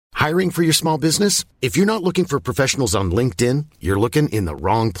Hiring for your small business? If you're not looking for professionals on LinkedIn, you're looking in the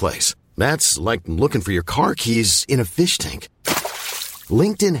wrong place. That's like looking for your car keys in a fish tank.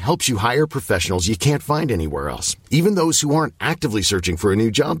 LinkedIn helps you hire professionals you can't find anywhere else, even those who aren't actively searching for a new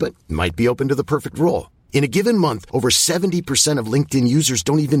job but might be open to the perfect role. In a given month, over 70% of LinkedIn users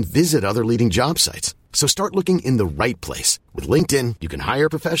don't even visit other leading job sites. So start looking in the right place. With LinkedIn, you can hire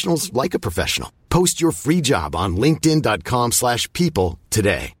professionals like a professional. Post your free job on linkedin.com/people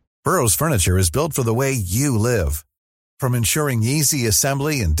today. Burrow's furniture is built for the way you live. From ensuring easy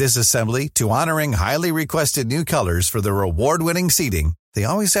assembly and disassembly to honoring highly requested new colors for their award-winning seating, they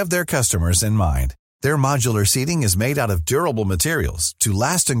always have their customers in mind. Their modular seating is made out of durable materials to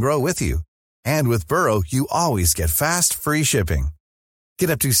last and grow with you. And with Burrow, you always get fast, free shipping.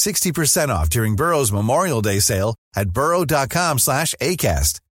 Get up to 60% off during Burrow's Memorial Day sale at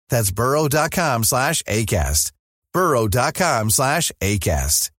burrow.com/ACAST. That's burrow.com/ACAST.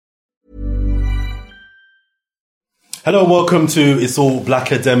 burrow.com/ACAST. Hello and welcome to It's All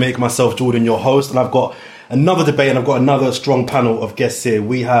Blackademic. Myself, Jordan, your host, and I've got another debate and I've got another strong panel of guests here.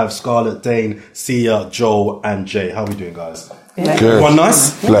 We have Scarlett, Dane, Sia, Joel and Jay. How are we doing, guys? Good. Everyone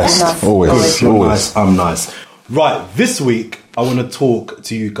nice? Blessed. Always. Nice. I'm nice. Right, this week I want to talk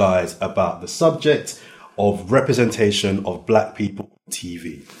to you guys about the subject of representation of black people on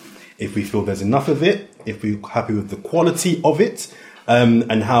TV. If we feel there's enough of it, if we're happy with the quality of it,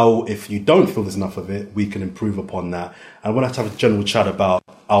 and how if you don't feel there's enough of it, we can improve upon that. And I want to have a general chat about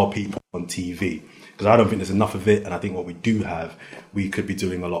our people on TV, because I don't think there's enough of it, and I think what we do have, we could be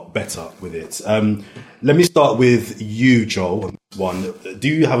doing a lot better with it. Let me start with you, Joel, on this one. Do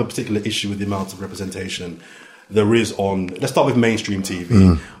you have a particular issue with the amount of representation there is on, let's start with mainstream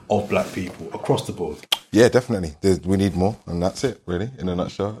TV, of black people across the board? Yeah, definitely. We need more, and that's it, really, in a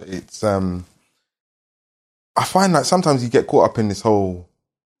nutshell. It's, I find that sometimes you get caught up in this whole,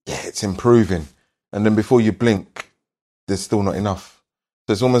 it's improving, and then before you blink, there's still not enough.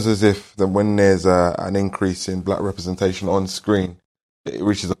 So it's almost as if that when there's an increase in black representation on screen, it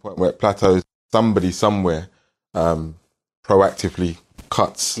reaches a point where it plateaus. Somebody somewhere proactively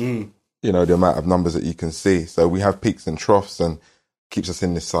cuts, the amount of numbers that you can see. So we have peaks and troughs, and keeps us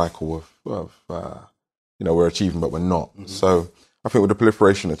in this cycle of we're achieving but we're not. Mm-hmm. So I think with the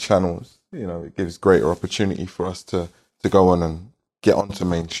proliferation of channels, it gives greater opportunity for us to go on and get onto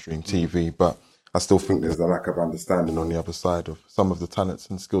mainstream TV, but I still think there's a lack of understanding on the other side of some of the talents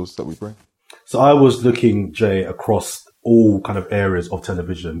and skills that we bring. So I was looking, Jay, across all kind of areas of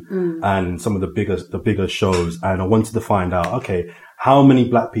television and some of the bigger shows, and I wanted to find out, okay, how many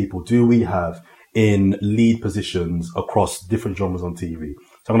black people do we have in lead positions across different genres on TV?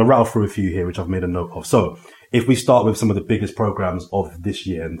 So I'm going to rattle through a few here, which I've made a note of. So if we start with some of the biggest programs of this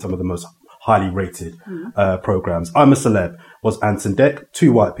year and some of the most highly rated programs, I'm a Celeb was Anton Deck,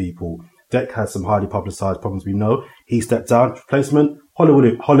 two white people. Deck had some highly publicised problems, we know. He stepped down. Replacement,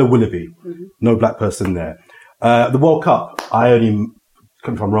 Holla Willoughby. No black person there. The World Cup, correct me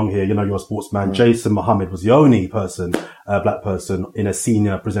if I'm wrong here, you're a sportsman. Jason Mohammed was the only black person in a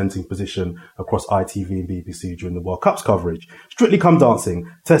senior presenting position across ITV and BBC during the World Cup's coverage. Strictly Come Dancing,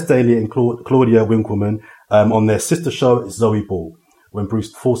 Tess Daly and Claudia Winkleman. On their sister show, it's Zoe Ball. When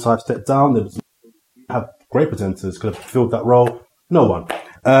Bruce Forsyth stepped down, they have great presenters, could have filled that role. No one.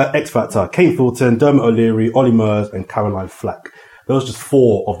 X Factor, Kane Thornton, Dermot O'Leary, Ollie Murs and Caroline Flack. Those are just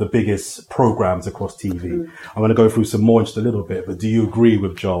four of the biggest programs across TV. I'm going to go through some more in just a little bit, but do you agree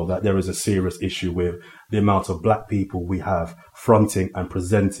with Joel that there is a serious issue with the amount of black people we have fronting and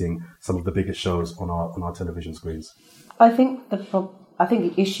presenting some of the biggest shows on our television screens? I think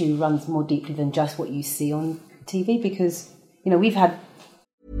the issue runs more deeply than just what you see on TV, because we've had.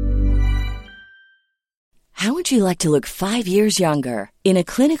 How would you like to look 5 years younger? In a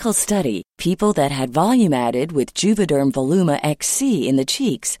clinical study, people that had volume added with Juvederm Voluma XC in the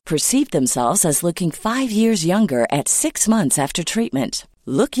cheeks perceived themselves as looking 5 years younger at 6 months after treatment.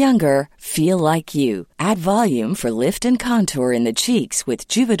 Look younger, feel like you. Add volume for lift and contour in the cheeks with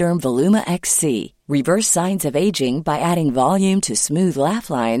Juvederm Voluma XC. Reverse signs of aging by adding volume to smooth laugh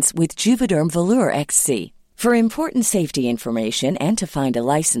lines with Juvederm Volure XC. For important safety information and to find a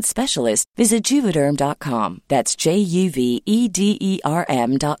licensed specialist, visit Juvederm.com. That's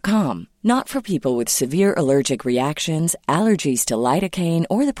JUVEDERM.com. Not for people with severe allergic reactions, allergies to lidocaine,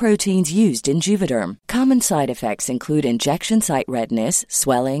 or the proteins used in Juvederm. Common side effects include injection site redness,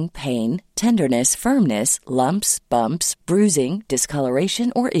 swelling, pain, tenderness, firmness, lumps, bumps, bruising,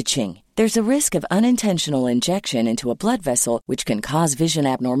 discoloration, or itching. There's a risk of unintentional injection into a blood vessel, which can cause vision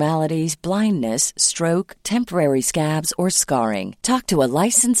abnormalities, blindness, stroke, temporary scabs, or scarring. Talk to a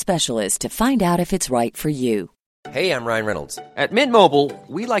licensed specialist to find out if it's right for you. Hey, I'm Ryan Reynolds. At Mint Mobile,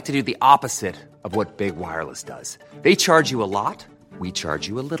 we like to do the opposite of what Big Wireless does. They charge you a lot, we charge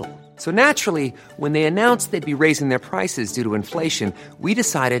you a little. So naturally, when they announced they'd be raising their prices due to inflation, we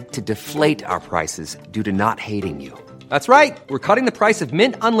decided to deflate our prices due to not hating you. That's right. We're cutting the price of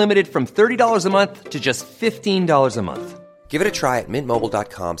Mint Unlimited from $30 a month to just $15 a month. Give it a try at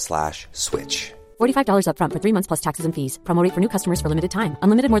mintmobile.com/switch. $45 up front for 3 months plus taxes and fees. Promo rate for new customers for limited time.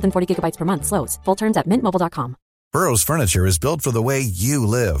 Unlimited more than 40 gigabytes per month. Slows full terms at mintmobile.com. Burrow's furniture is built for the way you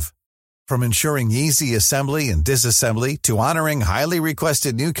live. From ensuring easy assembly and disassembly to honoring highly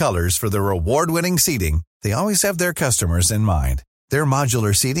requested new colors for their award-winning seating, they always have their customers in mind. Their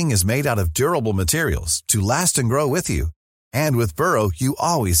modular seating is made out of durable materials to last and grow with you. And with Burrow, you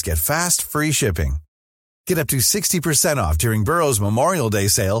always get fast, free shipping. Get up to 60% off during Burrow's Memorial Day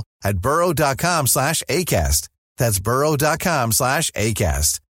sale at burrow.com/ACAST. That's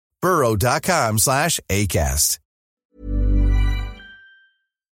burrow.com/ACAST. burrow.com/ACAST.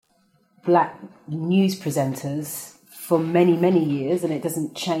 Black news presenters for many, many years, and it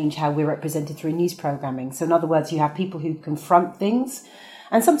doesn't change how we're represented through news programming. So in other words, you have people who confront things,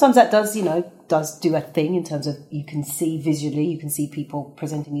 and sometimes that does do a thing in terms of you can see visually, you can see people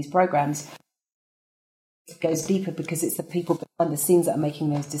presenting these programs. It goes deeper because it's the people behind the scenes that are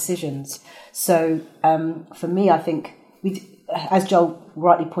making those decisions. So for me, I think, as Joel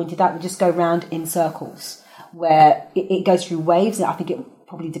rightly pointed out, we just go round in circles where it goes through waves. And I think it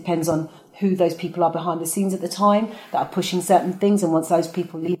probably depends on who those people are behind the scenes at the time that are pushing certain things. And once those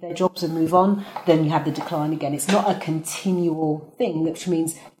people leave their jobs and move on, then you have the decline again. It's not a continual thing, which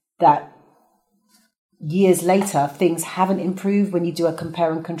means that years later, things haven't improved when you do a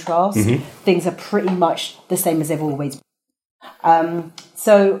compare and contrast. Mm-hmm. Things are pretty much the same as they've always been.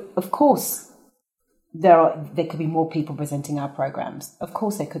 So, of course, there could be more people presenting our programs. Of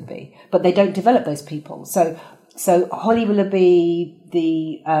course there could be. But they don't develop those people. So Holly Willoughby,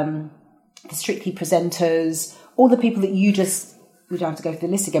 the Strictly presenters, all the people that we don't have to go through the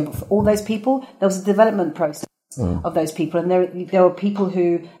list again, but for all those people, there was a development process of those people. And there are people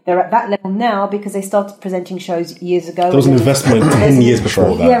who, they're at that level now because they started presenting shows years ago. There was an investment 10 years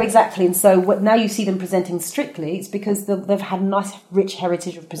before that. Yeah, exactly. And so now you see them presenting Strictly, it's because they've had a nice, rich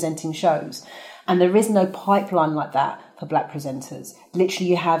heritage of presenting shows. And there is no pipeline like that for black presenters.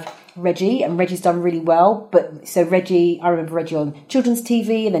 Literally, you have Reggie, and Reggie's done really well. But so Reggie, I remember Reggie on children's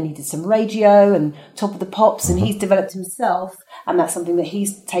TV, and then he did some radio and Top of the Pops, and he's developed himself. And that's something that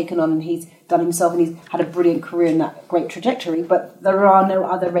he's taken on and he's done himself, and he's had a brilliant career in that great trajectory. But there are no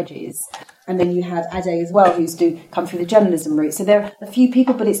other Reggies. And then you have Ade as well, who's come through the journalism route. So there are a few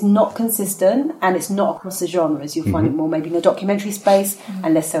people, but it's not consistent and it's not across the genres. You'll find it more maybe in the documentary space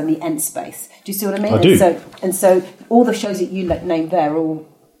and less so in the Ent space. Do you see what I mean? I do. And so all the shows that you named there are all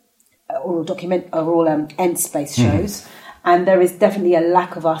Ent space shows. And there is definitely a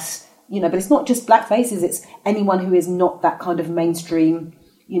lack of us, but it's not just black faces, it's anyone who is not that kind of mainstream,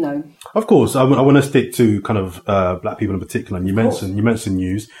 Of course, I want to stick to kind of black people in particular. And you mentioned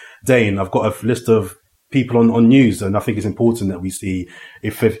news. Dane, I've got a list of people on news, and I think it's important that we see,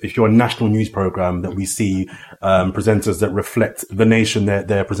 if you're a national news program, that we see presenters that reflect the nation that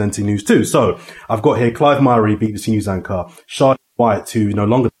they're presenting news to. So I've got here Clive Myrie, BBC News anchor, Charlotte White, who no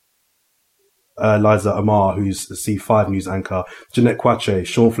longer Liza Amar, who's the C5 news anchor, Jeanette Kwache,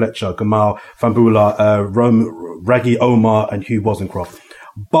 Sean Fletcher, Gamal Fambula, Raggy Omar, and Hugh Bosencroft.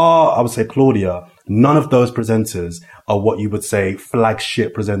 Bar, I would say, Claudia, none of those presenters are what you would say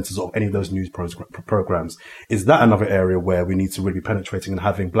flagship presenters of any of those news programs. Is that another area where we need to really be penetrating and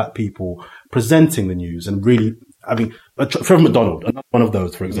having black people presenting the news and really, Trevor McDonald, another one of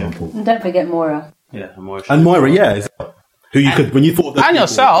those, for example. And don't forget Moira. Yeah, Moira. And Moira, yeah. Who you could, when you thought that. And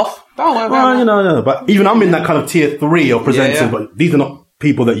yourself. Don't worry about that. No. But even I'm in that kind of tier 3 of presenters, but these are not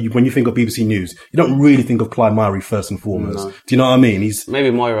people that when you think of BBC News, you don't really think of Clive Myrie first and foremost. No. Do you know what I mean?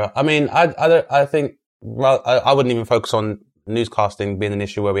 Maybe Moira. I mean, I think, I wouldn't even focus on newscasting being an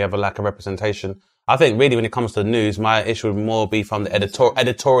issue where we have a lack of representation. I think really when it comes to news, my issue would more be from the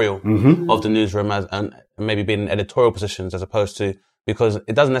editorial of the newsroom and maybe being in editorial positions as opposed to, because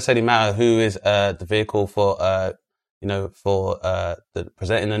it doesn't necessarily matter who is the vehicle for the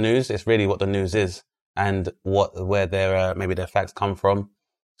presenting the news. It's really what the news is and where their maybe their facts come from.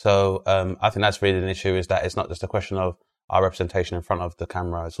 So I think that's really an issue, is that it's not just a question of our representation in front of the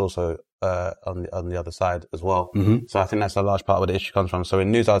camera. It's also on the other side as well. Mm-hmm. So I think that's a large part of where the issue comes from. So in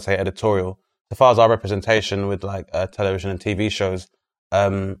news, I'd say editorial. As far as our representation with television and TV shows,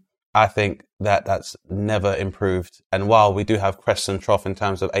 I think that's never improved. And while we do have crests and troughs in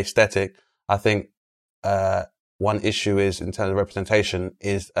terms of aesthetic, I think one issue is in terms of representation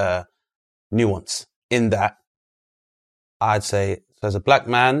is nuance, in that I'd say, so as a black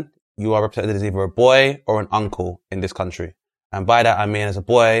man, you are represented as either a boy or an uncle in this country. And by that, I mean, as a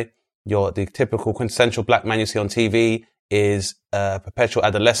boy, you're the typical quintessential black man you see on TV is a perpetual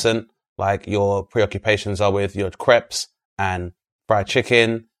adolescent. Like your preoccupations are with your crepes and fried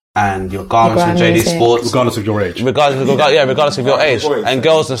chicken and your garments from JD Sports. Regardless of your age. Regardless of your age. And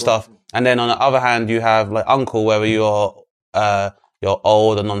girls and stuff. And then on the other hand, you have like uncle, where you're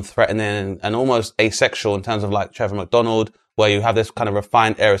old and non-threatening and almost asexual in terms of like Trevor McDonald, where you have this kind of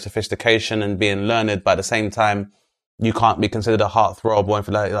refined air of sophistication and being learned, but at the same time, you can't be considered a heartthrob or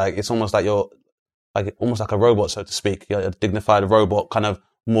anything like it's almost like you're like almost like a robot, so to speak. You're a dignified robot, kind of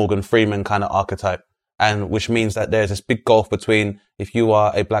Morgan Freeman kind of archetype. And which means that there's this big gulf between if you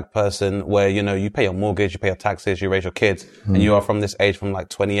are a black person where, you know, you pay your mortgage, you pay your taxes, you raise your kids, and you are from this age from like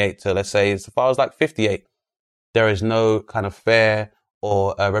 28 to, let's say, as far as like 58. There is no kind of fair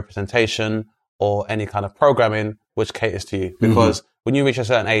or representation or any kind of programming which caters to you. Because when you reach a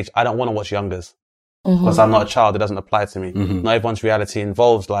certain age, I don't want to watch youngers. Because I'm not a child, it doesn't apply to me. Not everyone's reality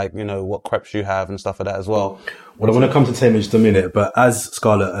involves like, you know, what crepes you have and stuff like that as well. Well, I want to come to Tame in just a minute, but as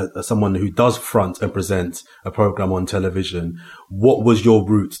Scarlett, as someone who does front and present a program on television, what was your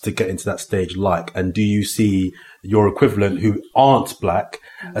route to get into that stage like? And do you see your equivalent who aren't black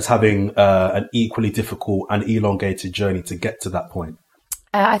as having an equally difficult and elongated journey to get to that point?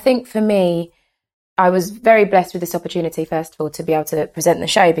 I think for me, I was very blessed with this opportunity, first of all, to be able to present the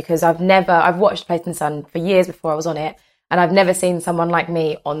show, because I've watched Place in the Sun for years before I was on it, and I've never seen someone like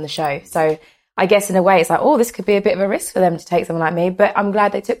me on the show. So I guess in a way it's like, oh, this could be a bit of a risk for them to take someone like me, but I'm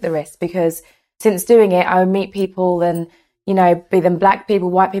glad they took the risk, because since doing it, I would meet people and, you know, be them black people,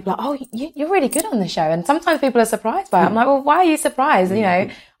 white people, like, oh, you're really good on the show. And sometimes people are surprised by it. I'm like, well, why are you surprised? You know,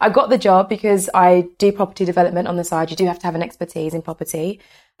 I got the job because I do property development on the side. You do have to have an expertise in property.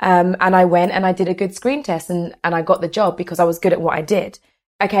 And I went and I did a good screen test and I got the job because I was good at what I did.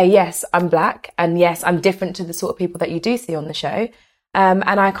 Okay, yes, I'm black, and yes, I'm different to the sort of people that you do see on the show. And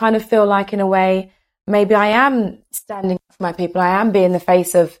I kind of feel like, in a way, maybe I am standing up for my people. I am being the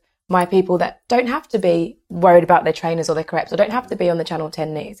face of my people that don't have to be worried about their trainers or their crepes, or don't have to be on the Channel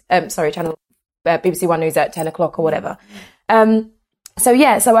 10 news. BBC One News at 10 o'clock or whatever.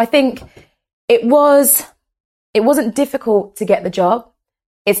 So I think it wasn't difficult to get the job.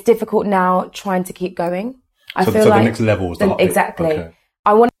 It's difficult now trying to keep going. I feel like the next level is exactly. Okay.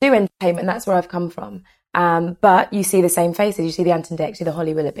 I want to do entertainment. That's where I've come from. But you see the same faces. You see the Anton Deck, you see the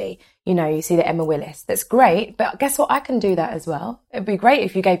Holly Willoughby, you know, you see the Emma Willis. That's great. But guess what? I can do that as well. It'd be great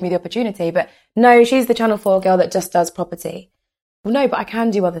if you gave me the opportunity. But no, she's the Channel 4 girl that just does property. Well, no, but I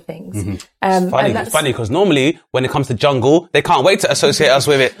can do other things. It's funny because normally when it comes to jungle, they can't wait to associate us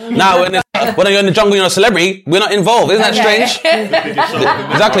with it. Now, when you're in the jungle, you're a celebrity, we're not involved. Isn't that strange?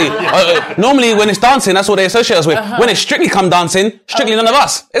 Exactly. Normally when it's dancing, that's what they associate us with. When it's Strictly Come Dancing, Strictly none of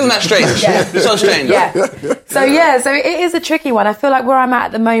us. Isn't that strange? So strange. So it is a tricky one. I feel like where I'm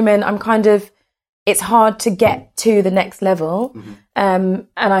at the moment, it's hard to get to the next level. And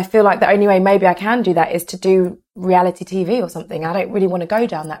I feel like the only way maybe I can do that is to do reality TV or something. I don't really want to go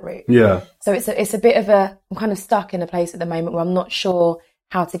down that route. Yeah. So it's a bit of I'm kind of stuck in a place at the moment where I'm not sure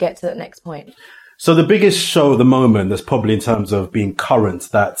how to get to that next point. So the biggest show at the moment that's probably in terms of being current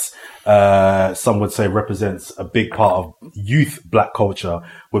that some would say represents a big part of youth black culture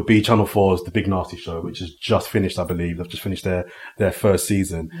would be Channel 4's The Big Nasty Show, which has just finished, I believe. They've just finished their first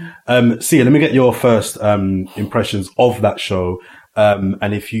season. Sia, let me get your first impressions of that show.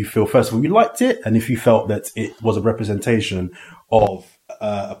 And if you feel, first of all, you liked it, and if you felt that it was a representation of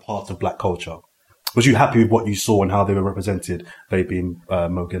a part of black culture. Was you happy with what you saw and how they were represented, they being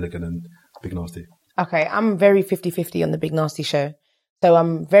Mo Gilligan and Big Nasty? Okay, I'm very 50-50 on The Big Nasty Show. So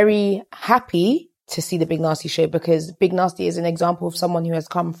I'm very happy to see The Big Nasty Show, because Big Nasty is an example of someone who has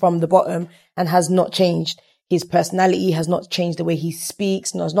come from the bottom and has not changed. His personality has not changed, the way he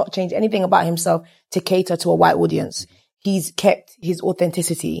speaks, has not changed anything about himself to cater to a white audience. He's kept his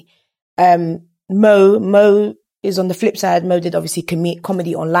authenticity. Mo is on the flip side. Mo did obviously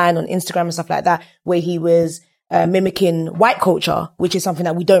comedy online on Instagram and stuff like that, where he was mimicking white culture, which is something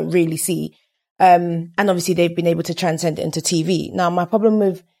that we don't really see. And obviously they've been able to transcend it into TV. Now, my problem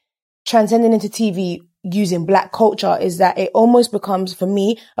with transcending into TV using black culture is that it almost becomes, for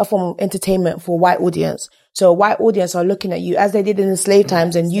me, a form of entertainment for a white audience. So a white audience are looking at you as they did in the slave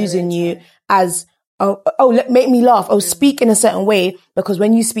times and using you as make me laugh. Speak in a certain way, because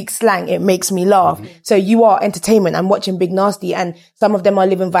when you speak slang, it makes me laugh. Mm-hmm. So you are entertainment. I'm watching Big Nasty, and some of them are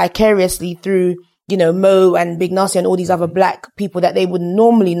living vicariously through, you know, Mo and Big Nasty and all these other black people that they would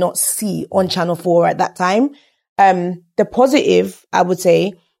normally not see on Channel 4 at that time. The positive, I would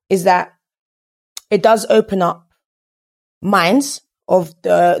say, is that it does open up minds of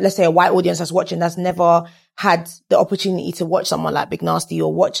the, let's say, a white audience that's watching, that's never had the opportunity to watch someone like Big Nasty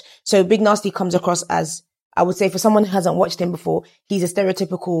or watch. So Big Nasty comes across as, I would say, for someone who hasn't watched him before, he's a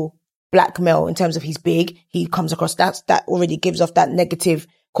stereotypical black male in terms of he's big. He comes across that already gives off that negative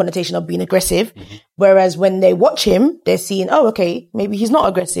connotation of being aggressive. Mm-hmm. Whereas when they watch him, they're seeing, oh, okay, maybe he's not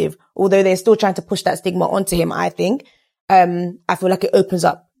aggressive, although they're still trying to push that stigma onto him, I think. I feel like it opens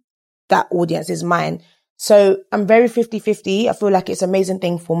up that audience's mind. So I'm very 50-50. I feel like it's an amazing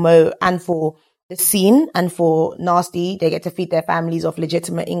thing for Mo and for the scene and for Nasty. They get to feed their families off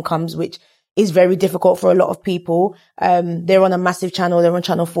legitimate incomes, which is very difficult for a lot of people. They're on a massive channel. They're on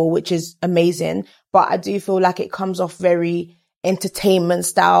Channel 4, which is amazing. But I do feel like it comes off very entertainment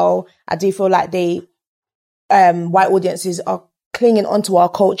style. I do feel like white audiences are clinging onto our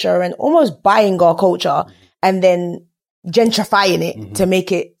culture and almost buying our culture and then gentrifying it to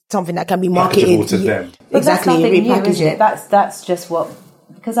make it something that can be marketed to them. Exactly, repackage it. That's just what,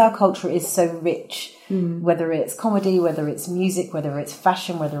 because our culture is so rich, whether it's comedy, whether it's music, whether it's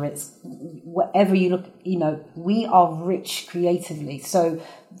fashion, whether it's whatever you look, we are rich creatively. So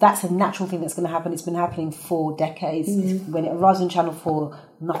that's a natural thing that's going to happen. It's been happening for decades. When it arrives on Channel 4,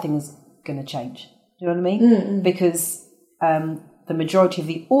 nothing is going to change. Do you know what I mean? Because the majority of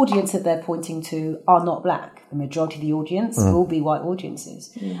the audience that they're pointing to are not black. The majority of the audience will be white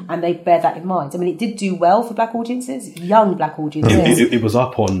audiences. And they bear that in mind. I mean, it did do well for black audiences, young black audiences. It was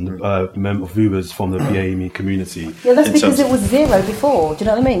up on viewers from the BAME community. Yeah, that's because it was zero before. Do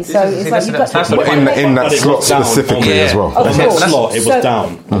you know what I mean? So it's like you've got... in that slot specifically as well. In that slot, it was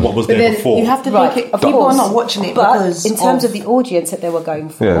down on what was there before. You have to think people are not watching it because in terms of the audience that they were going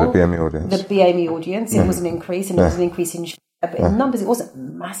for... Yeah, the BAME audience. The BAME audience, it was an increase, and it was an increase in... But in numbers, it wasn't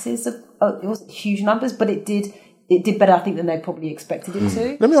masses it wasn't huge numbers, but it did better, I think, than they probably expected it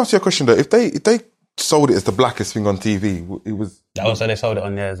to. Let me ask you a question though. If they sold it as the blackest thing on TV, it was... So they sold it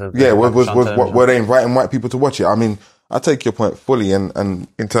on there as a... Yeah, were they inviting white people to watch it? I mean, I take your point fully, and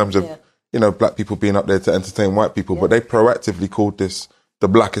in terms of, black people being up there to entertain white people, but they proactively called this the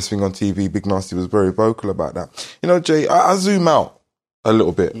blackest thing on TV. Big Nasty was very vocal about that. Jay, I zoom out a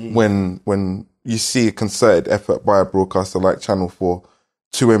little bit when you see a concerted effort by a broadcaster like Channel 4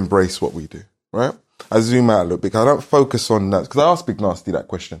 to embrace what we do, right? I zoom out a little bit. I don't focus on that, because I asked Big Nasty that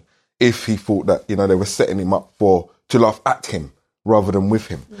question, if he thought that, they were setting him up to laugh at him rather than with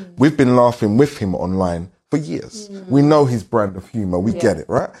him. We've been laughing with him online for years. We know his brand of humour. We get it,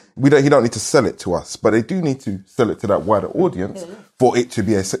 right? He don't need to sell it to us, but they do need to sell it to that wider audience for it to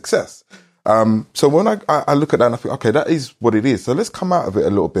be a success. So when I look at that and I think, okay, that is what it is. So let's come out of it a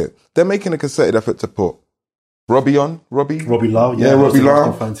little bit. They're making a concerted effort to put Robbie on. Robbie Lau. Yeah, Robbie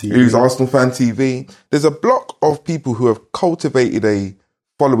Lau, who's Arsenal Fan TV. There's a block of people who have cultivated a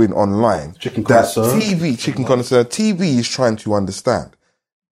following online. Chicken Connoisseur. TV is trying to understand.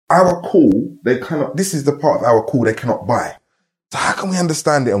 Our call, this is the part of our call they cannot buy. So how can we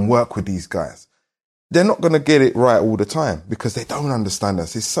understand it and work with these guys? They're not going to get it right all the time because they don't understand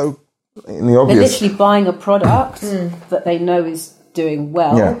us. It's so... in the obvious. They're literally buying a product that they know is doing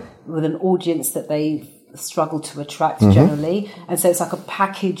well with an audience that they struggle to attract generally. And so it's like a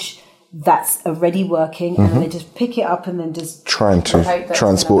package that's already working and then they just pick it up and then just trying to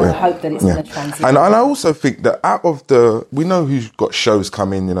transport it. Hope that it's going to transition. And I also think that out of we know who's got shows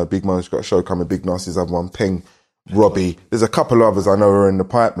coming, Big Mo's got a show coming, Big Nasty's other one, Ping, Robbie. There's a couple others I know are in the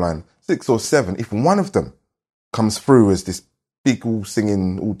pipeline, 6 or 7. If one of them comes through as this big all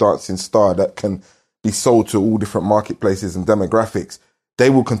singing, all dancing star that can be sold to all different marketplaces and demographics, they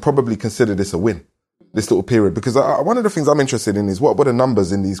can probably consider this a win, this little period. Because one of the things I'm interested in is what were the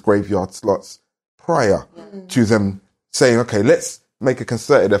numbers in these graveyard slots prior to them saying, okay, let's make a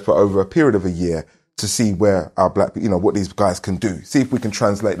concerted effort over a period of a year to see where our black, what these guys can do. See if we can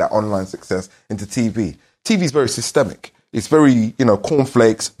translate that online success into TV. TV is very systemic. It's very,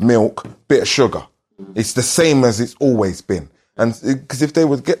 cornflakes, milk, bit of sugar. It's the same as it's always been. And because if they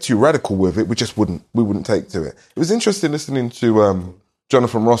would get too radical with it, we wouldn't take to it. It was interesting listening to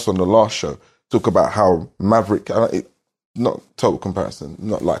Jonathan Ross on the last show talk about how Maverick, not total comparison,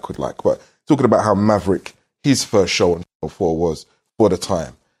 not like with like, but talking about how Maverick, his first show on Channel 4 was for the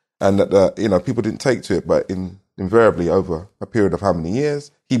time. And that, people didn't take to it, but invariably over a period of how many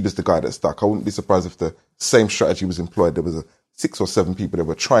years, he was the guy that stuck. I wouldn't be surprised if the same strategy was employed. There was 6 or 7 people that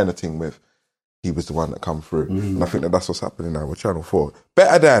were trying a thing with. He was the one that come through. And I think that's what's happening now with Channel 4.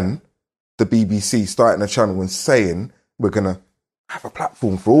 Better than the BBC starting a channel and saying, we're going to have a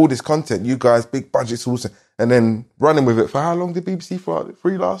platform for all this content. You guys, big budgets, also, and then running with it for how long did BBC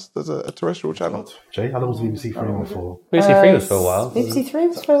Three last as a terrestrial channel? Jay, how long was BBC Three on for? BBC Three was for a while. BBC Three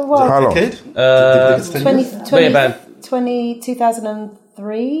was for a while. How long?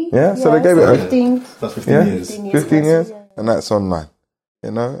 2003. Yeah, so they gave it 15. That's 15 years. 15 years, and that's online.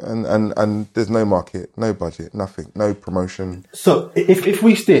 You know, and there's no market, no budget, nothing, no promotion. So if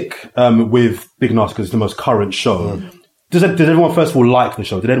we stick with Big Nasty because it's the most current show, did everyone first of all like the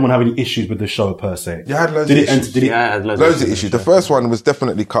show? Did anyone have any issues with the show per se? You had loads of issues. Loads of issues. The first one was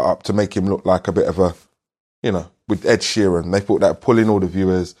definitely cut up to make him look like a bit of a, you know, with Ed Sheeran. They thought that pulling all the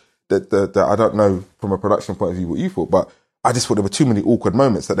viewers. That I don't know from a production point of view what you thought, but I just thought there were too many awkward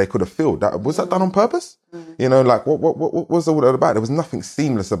moments that they could have filled. Was that done on purpose? You know, like what was all that about? There was nothing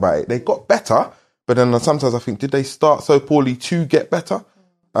seamless about it. They got better, but then sometimes I think, did they start so poorly to get better?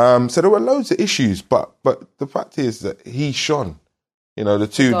 So there were loads of issues, but the fact is that he shone. You know, the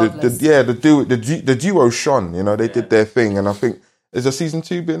duo shone. You know, they did their thing, and I think. Is there season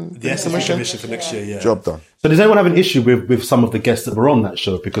 2 been commission for next year? Yeah, job done. So does anyone have an issue with some of the guests that were on that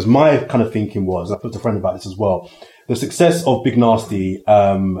show? Because my kind of thinking was, I talked to a friend about this as well. The success of Big Nasty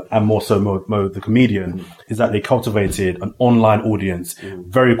and more so Mo the comedian is that they cultivated an online audience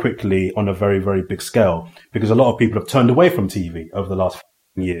very quickly on a very, very big scale. Because a lot of people have turned away from TV over the last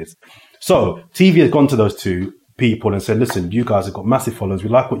years. So TV has gone to those two people and said, listen, you guys have got massive followers. We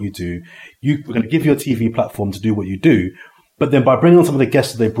like what you do. We're going to give you a TV platform to do what you do. But then by bringing on some of the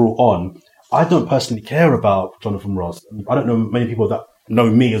guests that they brought on, I don't personally care about Jonathan Ross. I don't know many people that know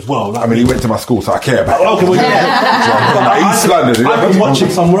me as well. Like, I mean, he went to my school, so I care about him. Okay, well, yeah. East London. I've been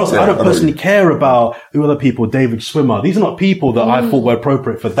watching somewhere else. I don't personally care about who other people, David Swimmer. These are not people that I thought were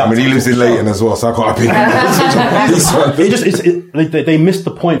appropriate for that. I mean, he lives in Leighton as well, so I can't be. They missed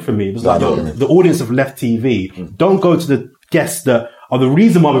the point for me. It was like the audience have left TV. Don't go to the guests that are the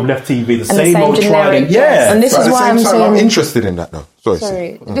reason why we've left TV. The same old tried. Yeah. And this is why I'm saying I'm interested in that though.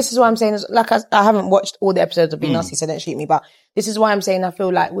 Sorry. This is why I'm saying, like, I haven't watched all the episodes of Big Nasty, so don't shoot me, but this is why I'm saying I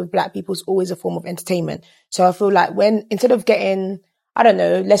feel like with black people, it's always a form of entertainment. So I feel like instead of getting, I don't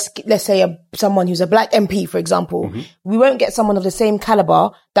know, let's say someone who's a black MP, for example, we won't get someone of the same caliber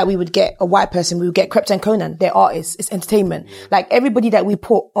that we would get a white person. We would get Krypton Conan. They're artists. It's entertainment. Like, everybody that we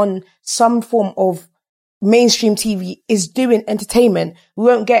put on some form of mainstream TV is doing entertainment. We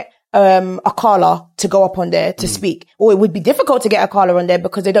won't get Akala to go up on there to speak. Or it would be difficult to get Akala on there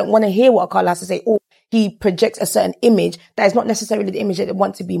because they don't want to hear what Akala has to say. Or he projects a certain image that is not necessarily the image that they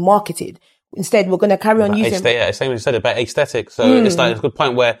want to be marketed. Instead, we're going to carry on using... Yeah, same as you said about aesthetic. So it's like, it's a good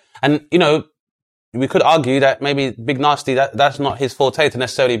point where... And, you know, we could argue that maybe Big Nasty, that's not his forte to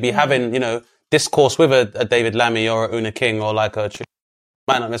necessarily be having, you know, discourse with a David Lammy or a Una King or like a...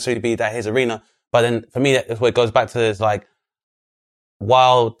 Might not necessarily be that his arena. But then for me, that's where it goes back to is like,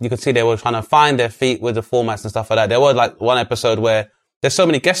 while you could see they were trying to find their feet with the formats and stuff like that, there was like one episode where there's so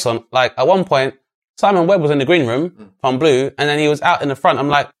many guests on. Like at one point, Simon Webb was in the green room from Blue, and then he was out in the front. I'm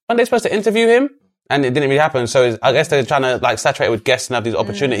like, weren't they supposed to interview him? And it didn't really happen. So I guess they're trying to like saturate with guests and have these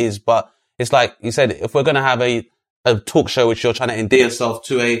opportunities. But it's like you said, if we're going to have a talk show which you're trying to endear yourself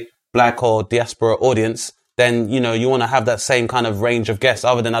to a black or diaspora audience, then, you know, you want to have that same kind of range of guests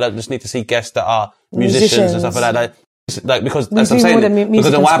other than I don't just need to see guests that are musicians and stuff like that. Like, because that's what I'm saying.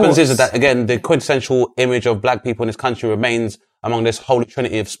 Because then what happens is that, again, the quintessential image of black people in this country remains among this holy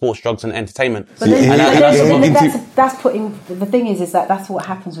trinity of sports, drugs and entertainment. But that's putting, the thing is that that's what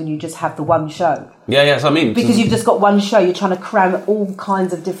happens when you just have the one show. Yeah, that's what I mean. Because you've just got one show, you're trying to cram all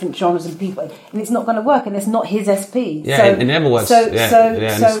kinds of different genres and people, and it's not going to work, and it's not his SP. Yeah, it never works. So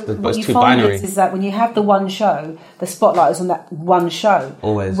what you find is that when you have the one show, the spotlight is on that one show.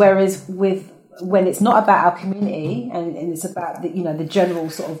 Always. Whereas when it's not about our community and it's about the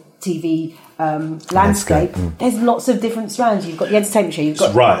general sort of TV landscape, there's lots of different strands. You've got the entertainment show, you've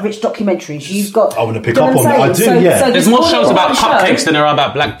got rich documentaries, you've got... I want to pick up on that. I do, yeah. There's more shows about cupcakes than there are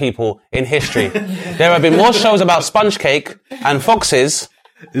about black people in history. There have been more shows about sponge cake and foxes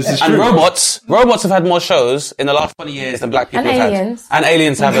and robots. Robots have had more shows in the last 20 years than black people have had. And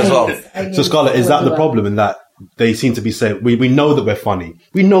aliens have as well. So Scarlett, is that the problem in that they seem to be saying, we know that we're funny.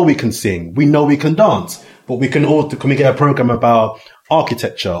 We know we can sing. We know we can dance. But can we get a program about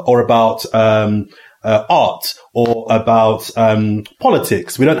architecture or about art or about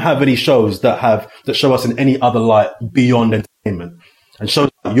politics? We don't have any shows that show us in any other light beyond entertainment. And shows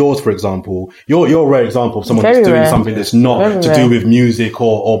like yours, for example, you're a rare example of someone that's doing something that's not to do with music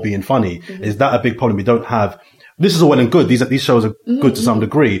or being funny. Is that a big problem? We don't have... This is all well and good. These shows are good to some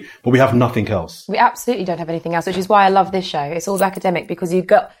degree, but we have nothing else. We absolutely don't have anything else, which is why I love this show. It's all academic because you've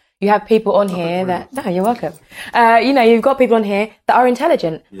got You have people on here that, no, you're welcome. You've got people on here that are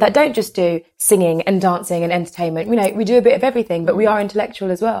intelligent, that don't just do singing and dancing and entertainment. We do a bit of everything, but we are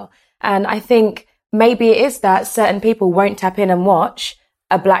intellectual as well. And I think maybe it is that certain people won't tap in and watch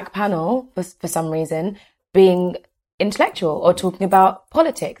a black panel for some reason being intellectual or talking about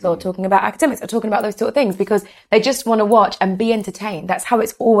politics or talking about academics or talking about those sort of things because they just want to watch and be entertained. That's how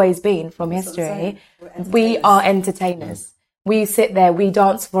it's always been from history. We are entertainers. We sit there, we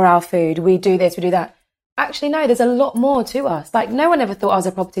dance for our food, we do this, we do that. Actually, no, there's a lot more to us. Like, no one ever thought I was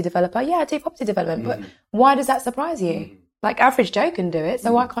a property developer. Yeah, I do property development, but why does that surprise you? Like, average Joe can do it,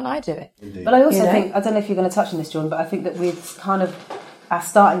 so why can't I do it? Indeed. But I also think, I don't know if you're going to touch on this, John, but I think that we've kind of, our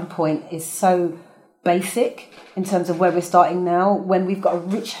starting point is so basic in terms of where we're starting now, when we've got a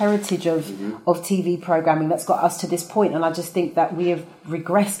rich heritage of TV programming that's got us to this point. And I just think that we have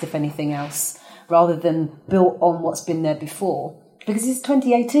regressed, if anything else, rather than built on what's been there before. Because it's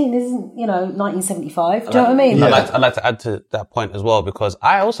 2018, isn't, 1975. Do you know what I mean? Yeah. I'd like to add to that point as well, because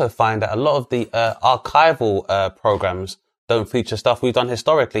I also find that a lot of the archival programs don't feature stuff we've done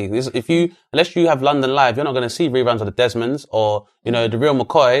historically. Unless you have London Live, you're not going to see reruns of the Desmonds or, The Real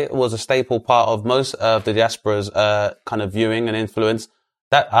McCoy was a staple part of most of the diaspora's kind of viewing and influence.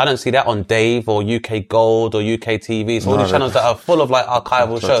 That I don't see that on Dave or UK Gold or UK TV. So all these channels that are full of like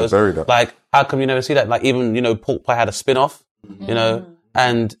archival shows. Like, how come you never see that? Like even, Pork Pie had a spin-off,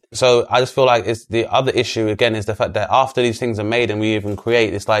 and so I just feel like it's the other issue again is the fact that after these things are made and we even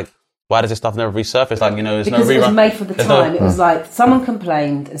create, it's like, why does this stuff never resurface? Like, there's because no rerun. It was made for the time. It was like someone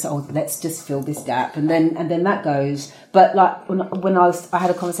complained and said, let's just fill this gap. And then that goes. But like when I had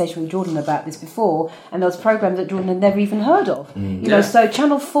a conversation with Jordan about this before, and there was programs that Jordan had never even heard of. So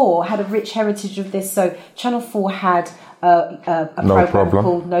Channel 4 had a rich heritage of this. So Channel 4 had a program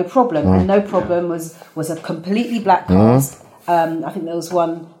called No Problem. And No Problem was a completely black cast. I think there was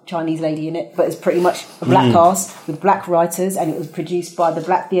one Chinese lady in it, but it's pretty much a black cast with black writers, and it was produced by the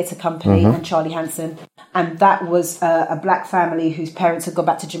Black Theatre Company and Charlie Hanson. And that was a black family whose parents had gone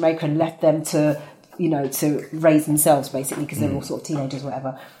back to Jamaica and left them to raise themselves, basically, because they were all sort of teenagers or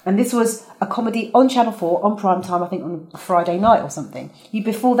whatever. And this was a comedy on Channel 4 on prime time, I think on a Friday night or something.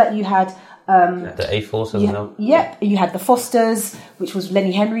 Before that, you had the A-Force, Yep, you had the Fosters, which was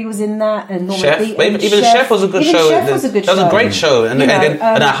Lenny Henry was in that, and Norman Chef. Even Chef was a good show. Chef was a good show. That was a great show, and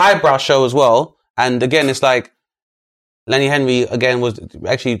and a highbrow show as well. And again, it's like Lenny Henry again was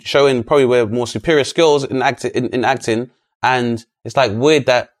actually showing probably where more superior skills in acting, and it's like weird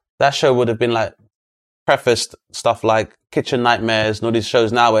that show would have been like prefaced stuff like Kitchen Nightmares and all these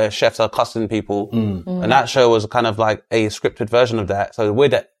shows now where chefs are cussing people. And that show was kind of like a scripted version of that. So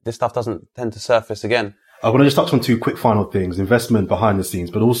weird that this stuff doesn't tend to surface again. I want to just touch on two quick final things: investment behind the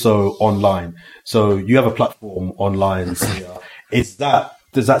scenes, but also online. So you have a platform online.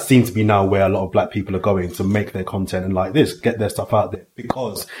 Does that seem to be now where a lot of black people are going to make their content and like this, get their stuff out there?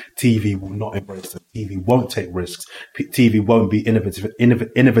 Because TV will not embrace them. TV won't take risks. TV won't be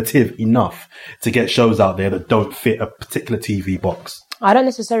innovative enough to get shows out there that don't fit a particular TV box. I don't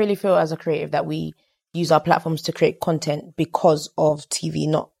necessarily feel as a creative that we use our platforms to create content because of TV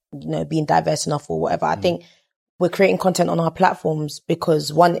not, being diverse enough or whatever. I think we're creating content on our platforms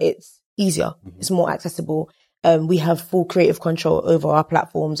because one, it's easier, it's more accessible. We have full creative control over our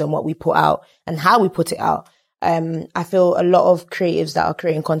platforms and what we put out and how we put it out. I feel a lot of creatives that are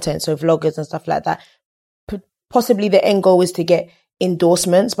creating content, so vloggers and stuff like that, possibly the end goal is to get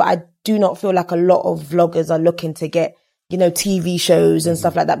endorsements, but I do not feel like a lot of vloggers are looking to get, TV shows and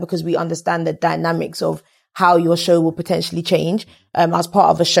stuff like that, because we understand the dynamics of how your show will potentially change. I was part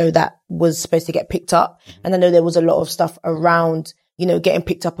of a show that was supposed to get picked up, and I know there was a lot of stuff around getting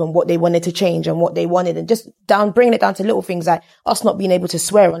picked up and what they wanted to change and what they wanted, and just bringing it down to little things like us not being able to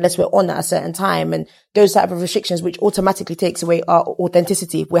swear unless we're on at a certain time, and those type of restrictions, which automatically takes away our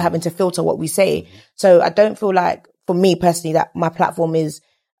authenticity if we're having to filter what we say. So I don't feel like, for me personally, that my platform is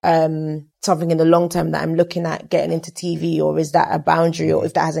something in the long term that I'm looking at getting into TV, or is that a boundary, or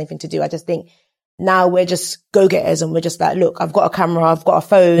if that has anything to do. I just think now we're just go-getters and we're just like, look, I've got a camera, I've got a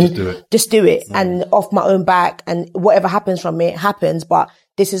phone, just do it. And off my own back, and whatever happens from it happens, but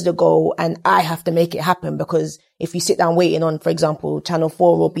this is the goal and I have to make it happen, because if you sit down waiting on, for example, Channel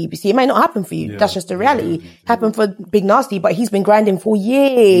 4 or BBC, it might not happen for you. That's just the reality. Happened for Big Nasty, but he's been grinding for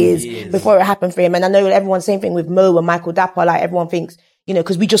years before it happened for him. And I know everyone's same thing with Mo and Michael Dapper, like everyone thinks,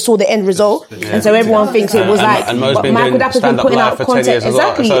 because we just saw the end result. And so everyone thinks it was like, but Michael Dapper's been putting out content.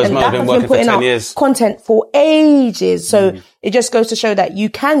 Exactly. And Dapper's been putting out content for ages. So it just goes to show that you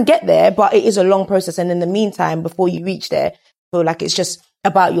can get there, but it is a long process. And in the meantime, before you reach there, I feel like it's just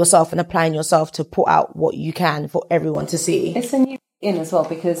about yourself and applying yourself to put out what you can for everyone to see. It's a new in as well,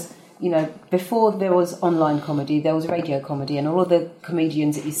 because, you know, before there was online comedy, there was radio comedy, and all of the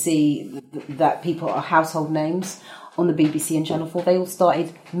comedians that you see that people are household names on the BBC and Channel 4,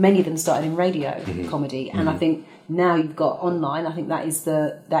 many of them started in radio comedy. And I think now you've got online, I think that is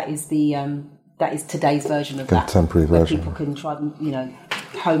today's version of that. Contemporary version. People can try and, you know,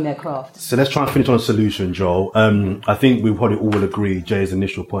 hone their craft. So let's try and finish on a solution, Joel. I think we probably all will agree Jay's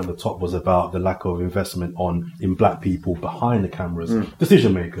initial point at the top was about the lack of investment in black people behind the cameras,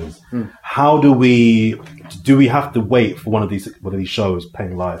 decision makers. How do we have to wait for one of these shows,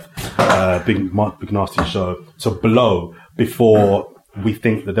 Paying Life, Big Nasty Show, to blow before we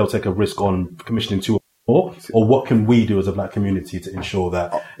think that they'll take a risk on commissioning two or what can we do as a black community to ensure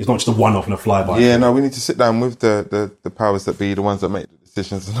that it's not just a one-off and a flyby? Yeah, no, we need to sit down with the powers that be, the ones that make the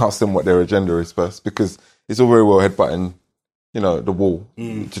decisions, and ask them what their agenda is first, because it's all very well headbutting, you know, the wall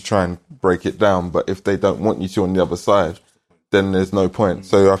to try and break it down, but if they don't want you to on the other side, then there's no point.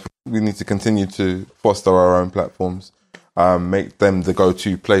 So I think we need to continue to foster our own platforms, make them the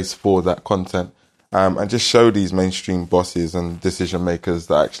go-to place for that content. And just show these mainstream bosses and decision makers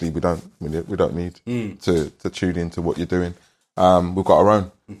that actually we don't need to tune into what you're doing. We've got our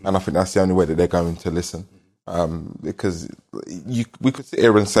own, and I think that's the only way that they're going to listen. Because we could sit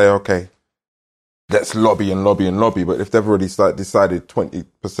here and say, okay, let's lobby, but if they've already decided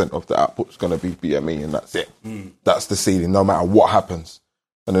 20% of the output's going to be BME and that's it, that's the ceiling, no matter what happens,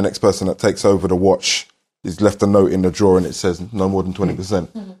 and the next person that takes over the watch is left a note in the drawer and it says no more than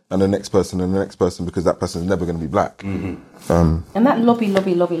 20%, and the next person, because that person's never going to be black. And that lobby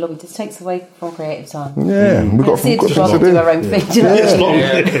just takes away from creative time. Yeah, we've got to do our own thing. Do you know what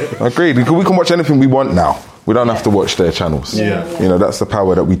I mean? Agreed. We can watch anything we want now. We don't have to watch their channels. Yeah. You know, that's the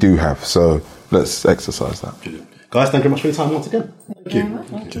power that we do have. So let's exercise that. Guys, thank you very much for your time once again. Thank you.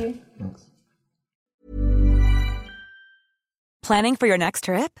 Thank you. Thanks. Planning for your next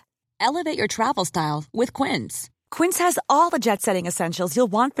trip? Elevate your travel style with Quince. Quince has all the jet-setting essentials you'll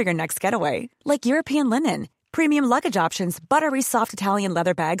want for your next getaway, like European linen, premium luggage options, buttery soft Italian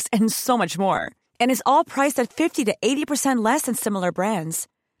leather bags, and so much more. And is all priced at 50 to 80% less than similar brands.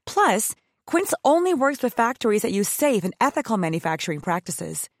 Plus, Quince only works with factories that use safe and ethical manufacturing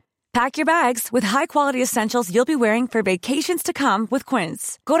practices. Pack your bags with high-quality essentials you'll be wearing for vacations to come with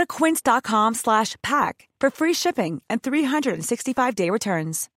Quince. Go to quince.com/pack for free shipping and 365-day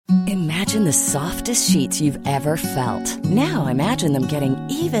returns. Imagine the softest sheets you've ever felt. Now imagine them getting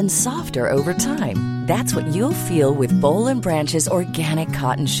even softer over time. That's what you'll feel with Boll & Branch's organic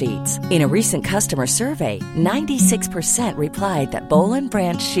cotton sheets. In a recent customer survey, 96% replied that Boll &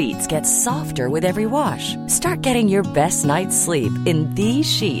 Branch sheets get softer with every wash. Start getting your best night's sleep in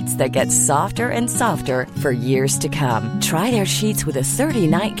these sheets that get softer and softer for years to come. Try their sheets with a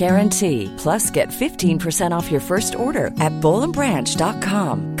 30-night guarantee. Plus, get 15% off your first order at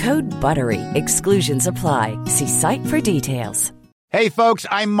bollandbranch.com. Code BUTTERY. Exclusions apply. See site for details. Hey, folks,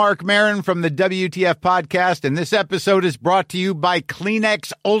 I'm Mark Maron from the WTF Podcast, and this episode is brought to you by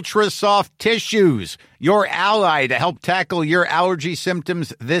Kleenex Ultra Soft Tissues, your ally to help tackle your allergy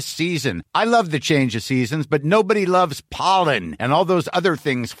symptoms this season. I love the change of seasons, but nobody loves pollen and all those other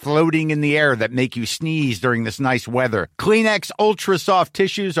things floating in the air that make you sneeze during this nice weather. Kleenex Ultra Soft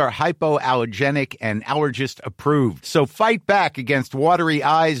Tissues are hypoallergenic and allergist approved, so fight back against watery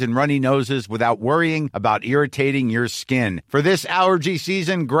eyes and runny noses without worrying about irritating your skin. For this allergy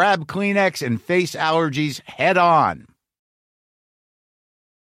season, grab Kleenex and face allergies head on.